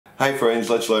Hey friends,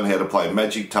 let's learn how to play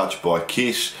Magic Touch by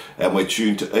Kiss, and we're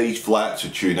tuned to E flat, so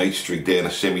tune each string down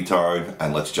a semitone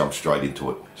and let's jump straight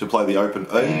into it. So play the open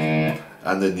E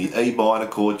and then the E minor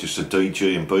chord, just a D,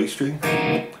 G and B string,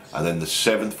 and then the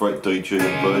 7th fret D, G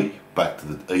and B, back to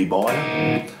the E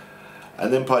minor,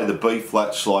 and then play the B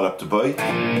flat, slide up to B,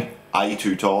 A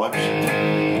 2 times,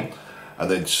 and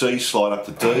then C, slide up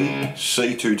to D,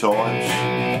 C 2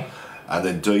 times, and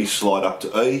then D, slide up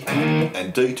to E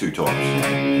and D 2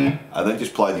 times, and then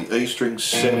just play the E string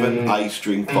 7, A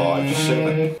string 5,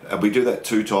 7, and we do that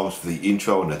 2 times for the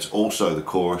intro, and that's also the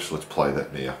chorus. Let's play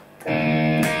that now.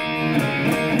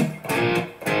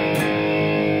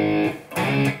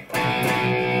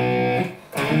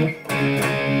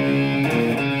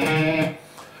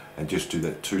 And just do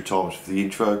that 2 times for the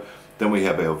intro. Then we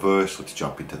have our verse. Let's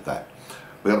jump into that.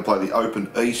 We're going to play the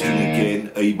open E string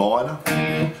again, E minor,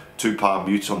 2 palm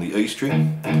mutes on the E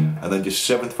string, and then just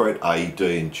 7th fret A,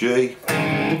 D and G,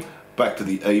 back to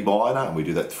the E minor, and we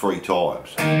do that 3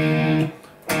 times.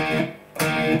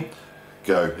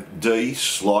 Go D,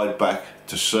 slide back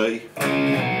to C,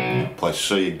 play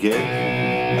C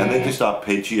again, and then just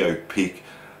arpeggio pick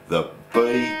the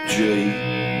B, G,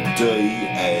 D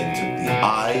and the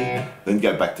A, then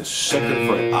go back to 2nd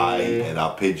fret A and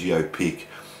arpeggio pick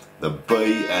the B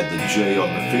and the G on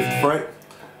the 5th fret,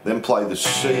 then play the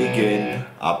C again,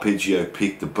 arpeggio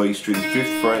pick the B string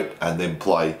 5th fret, and then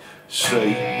play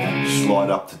C,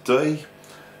 slide up to D,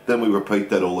 then we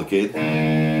repeat that all again.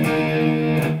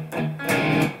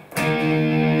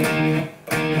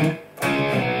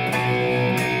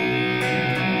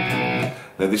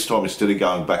 Now this time, instead of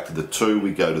going back to the 2,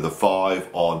 we go to the 5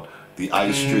 on the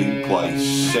A string, play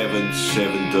 7,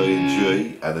 7, D and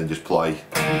G, and then just play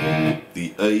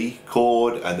the E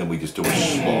chord, and then we just do a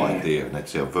slide there, and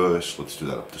that's our verse. Let's do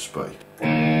that up to speed.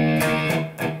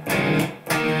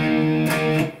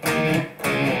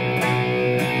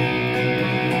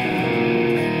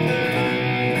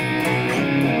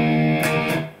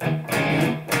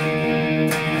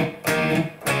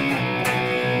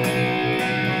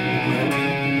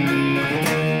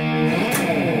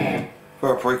 For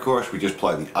our pre-chorus, we just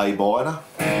play the A minor,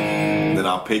 then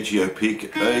arpeggio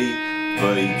pick E,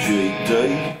 B, G,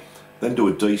 D, then do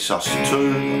a D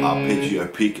sus2, arpeggio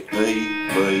pick E,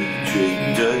 B, G,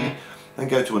 D, then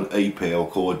go to an E power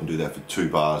chord and do that for 2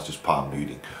 bars, just palm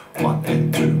muting. 1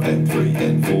 and 2 and 3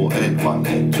 and 4 and 1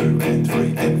 and 2 and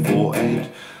 3 and 4 and,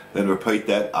 then repeat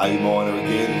that A minor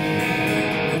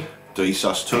again, D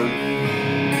sus2.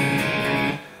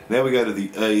 Now we go to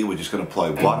the E, we're just going to play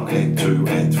 1 and 2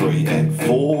 and 3 and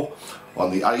 4. On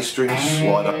the A string,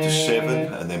 slide up to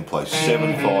 7 and then play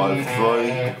 7, 5,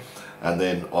 3. And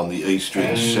then on the E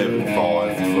string, 7,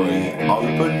 5, 3,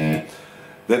 open.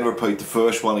 Then repeat the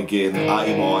first one again,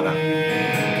 A minor,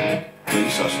 D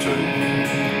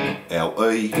sus2,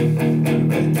 our E, 2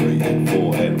 and 3 and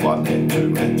 4 and 1 and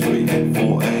 2 and 3 and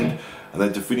 4 and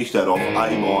then to finish that off,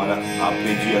 A minor,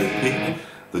 arpeggio pick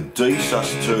the D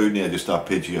sus2, now just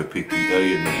arpeggio pick the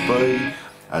E and the B,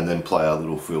 and then play our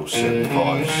little fill 7,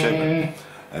 5, 7,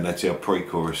 and that's our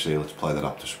pre-chorus there. Let's play that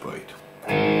up to speed.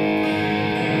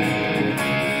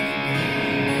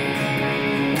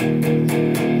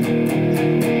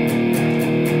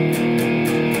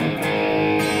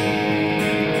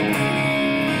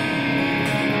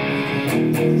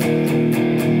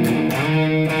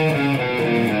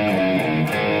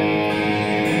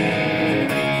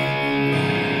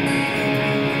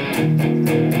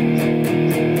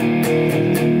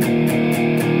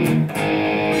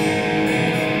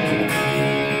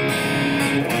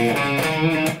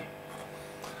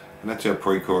 And that's our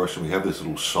pre-chorus, and we have this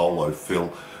little solo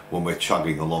fill when we're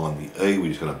chugging along on the E. We're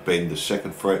just going to bend the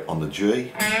 2nd fret on the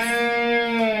G,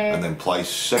 and then play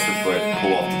 2nd fret,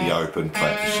 pull off to the open,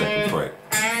 back to 2nd fret.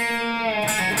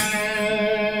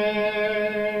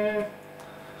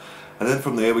 And then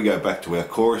from there we go back to our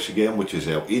chorus again, which is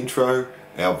our intro.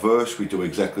 Our verse we do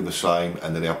exactly the same,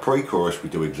 and then our pre-chorus we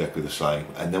do exactly the same,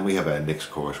 and then we have our next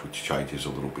chorus which changes a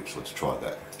little bit, so let's try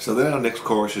that. So then our next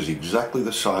chorus is exactly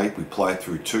the same. We play it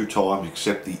through 2 times,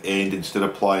 except the end. Instead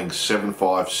of playing 7,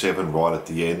 5, 7 right at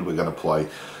the end, we're going to play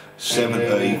 7,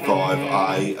 E, 5,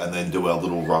 A, and then do our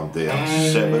little run down.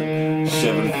 7,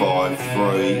 7, 5,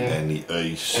 3, and the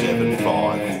E, 7,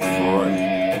 5,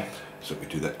 3. So we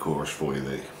do that chorus for you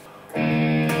there.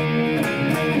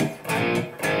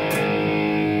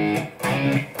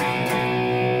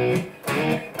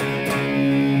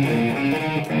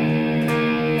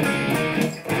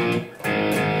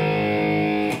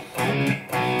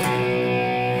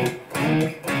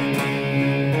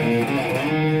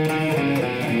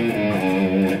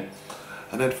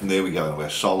 And then from there we go go to our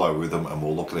solo rhythm, and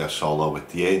we'll look at our solo at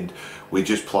the end. We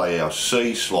just play our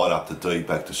C, slide up to D,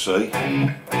 back to C,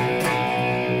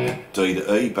 D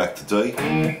to E, back to D,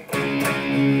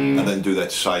 and then do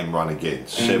that same run again.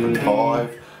 7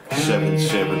 5 7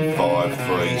 7 5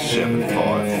 3 7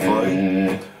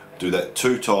 5 3. Do that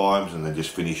 2 times, and then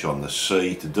just finish on the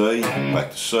C to D,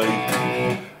 back to C,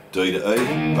 D to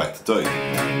E, back to D.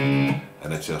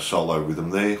 And that's our solo rhythm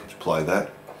there. Let's play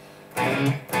that.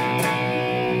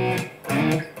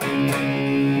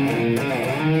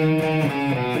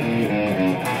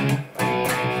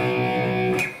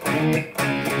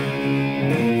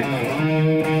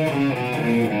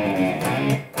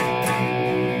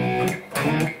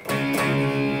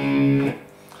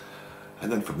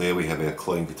 And then from there we have our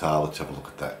clean guitar. Let's have a look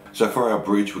at that. So for our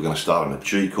bridge, we're going to start on a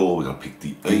G chord. We're going to pick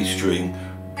the E string,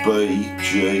 B,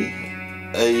 G,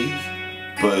 E,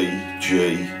 B,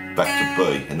 G, back to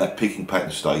B. And that picking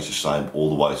pattern stays the same all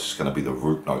the way. It's just going to be the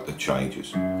root note that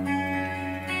changes.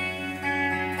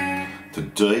 To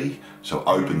D, so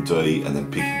open D, and then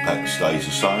picking pattern stays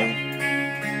the same.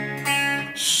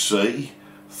 C,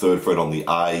 3rd fret on the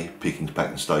A, picking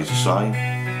pattern stays the same.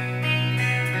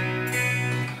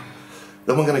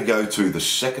 Then we're going to go to the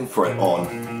 2nd fret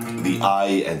on the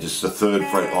A and just the 3rd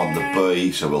fret on the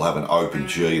B, so we'll have an open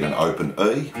G and an open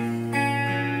E.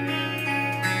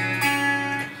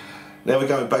 Now we're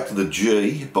going back to the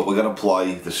G, but we're going to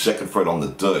play the 2nd fret on the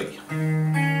D.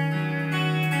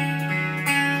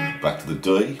 Back to the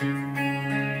D.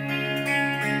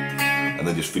 And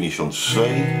then just finish on C,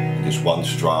 just 1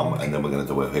 strum, and then we're going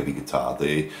to do our heavy guitar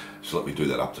there. So let me do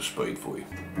that up to speed for you.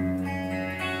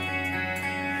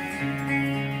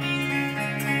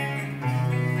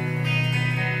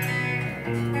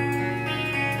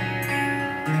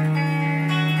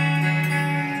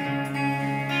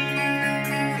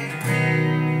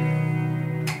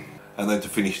 And then to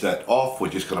finish that off, we're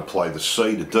just going to play the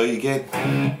C to D again,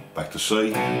 back to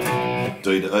C,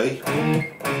 D to E,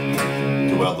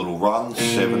 do our little run,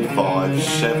 7 5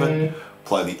 7,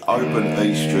 play the open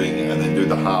E string, and then do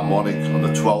the harmonic on the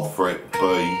 12th fret, B,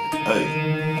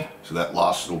 E. So that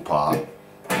last little part.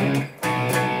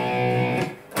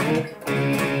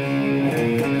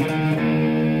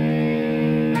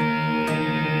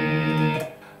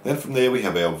 Then from there we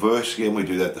have our verse again, we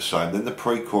do that the same. Then the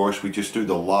pre-chorus, we just do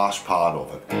the last part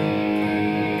of it.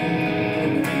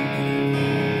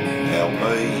 Our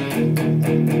E,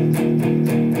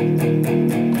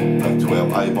 back to our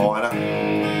A minor,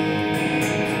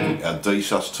 our D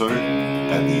sus2,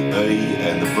 and the E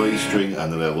and the B string,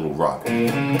 and then our little run.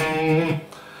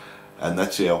 And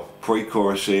that's our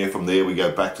pre-chorus there. From there we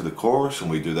go back to the chorus, and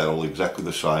we do that all exactly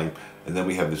the same. And then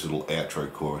we have this little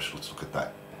outro chorus. Let's look at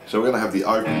that. So we're going to have the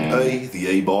open E, the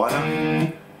E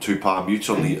minor, 2 palm mutes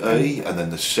on the E, and then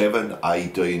the 7, A,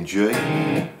 D and G,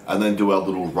 and then do our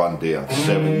little rundown,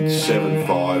 7 7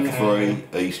 5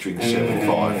 3, E string 7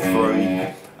 5 3,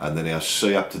 and then our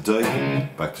C up to D,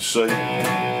 back to C,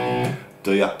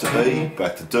 D up to E,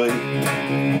 back to D,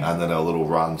 and then our little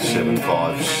run, 7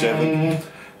 5 7,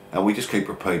 and we just keep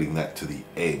repeating that to the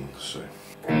end. So.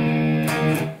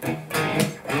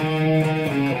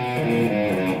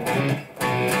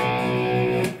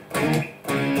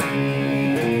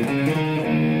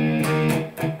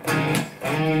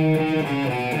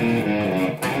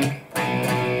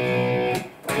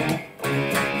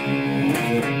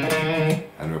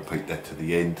 To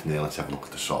the end. Now let's have a look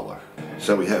at the solo.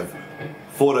 So we have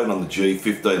 14 on the G,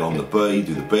 15 on the B,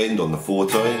 do the bend on the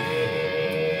 14,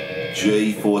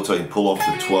 G, 14, pull off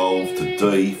to 12, to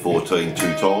D, 14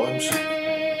 2 times,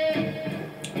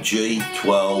 G,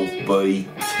 12, B,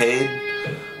 10,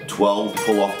 12,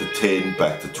 pull off to 10,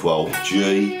 back to 12,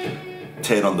 G,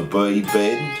 10 on the B,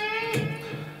 bend,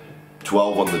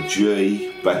 12 on the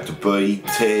G, back to B,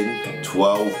 10,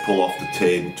 12, pull off to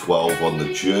 10, 12 on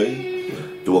the G,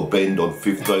 do a bend on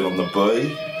 15 on the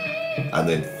B, and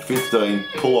then 15,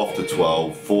 pull off to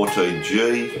 12, 14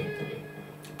 G,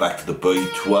 back to the B,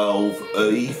 12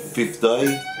 E,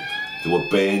 15, do a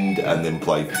bend and then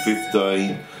play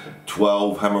 15,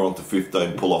 12, hammer onto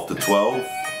 15, pull off to 12,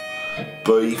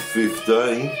 B,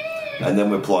 15, and then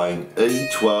we're playing E,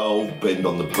 12, bend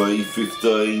on the B,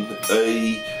 15,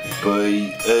 E,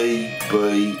 B, E,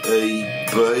 B, E,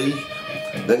 B,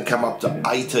 then come up to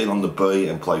 18 on the B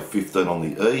and play 15 on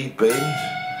the E, bend,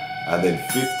 and then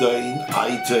 15,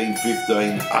 18,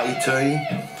 15, 18,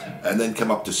 and then come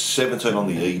up to 17 on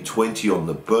the E, 20 on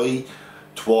the B,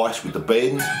 twice with the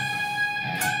bend,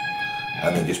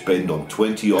 and then just bend on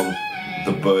 20 on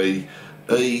the B,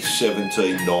 E,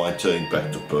 17, 19,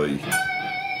 back to B,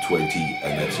 20,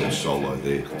 and that's our solo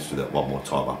there. Let's do that one more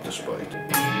time up to speed.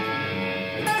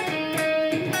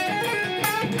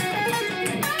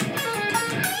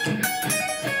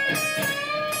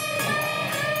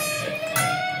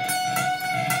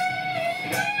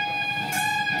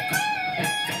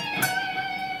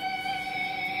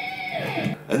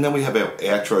 and then we have our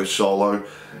outro solo,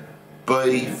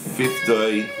 B,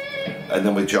 15, and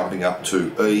then we're jumping up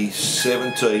to E,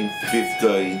 17,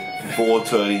 15,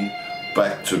 14,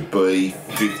 back to B,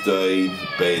 15,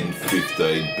 bend,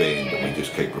 15, bend, and we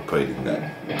just keep repeating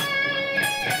that.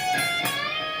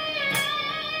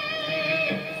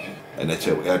 And that's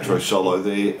our outro solo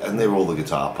there, and they're all the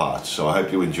guitar parts. So I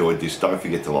hope you enjoyed this. Don't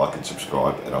forget to like and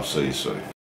subscribe, and I'll see you soon.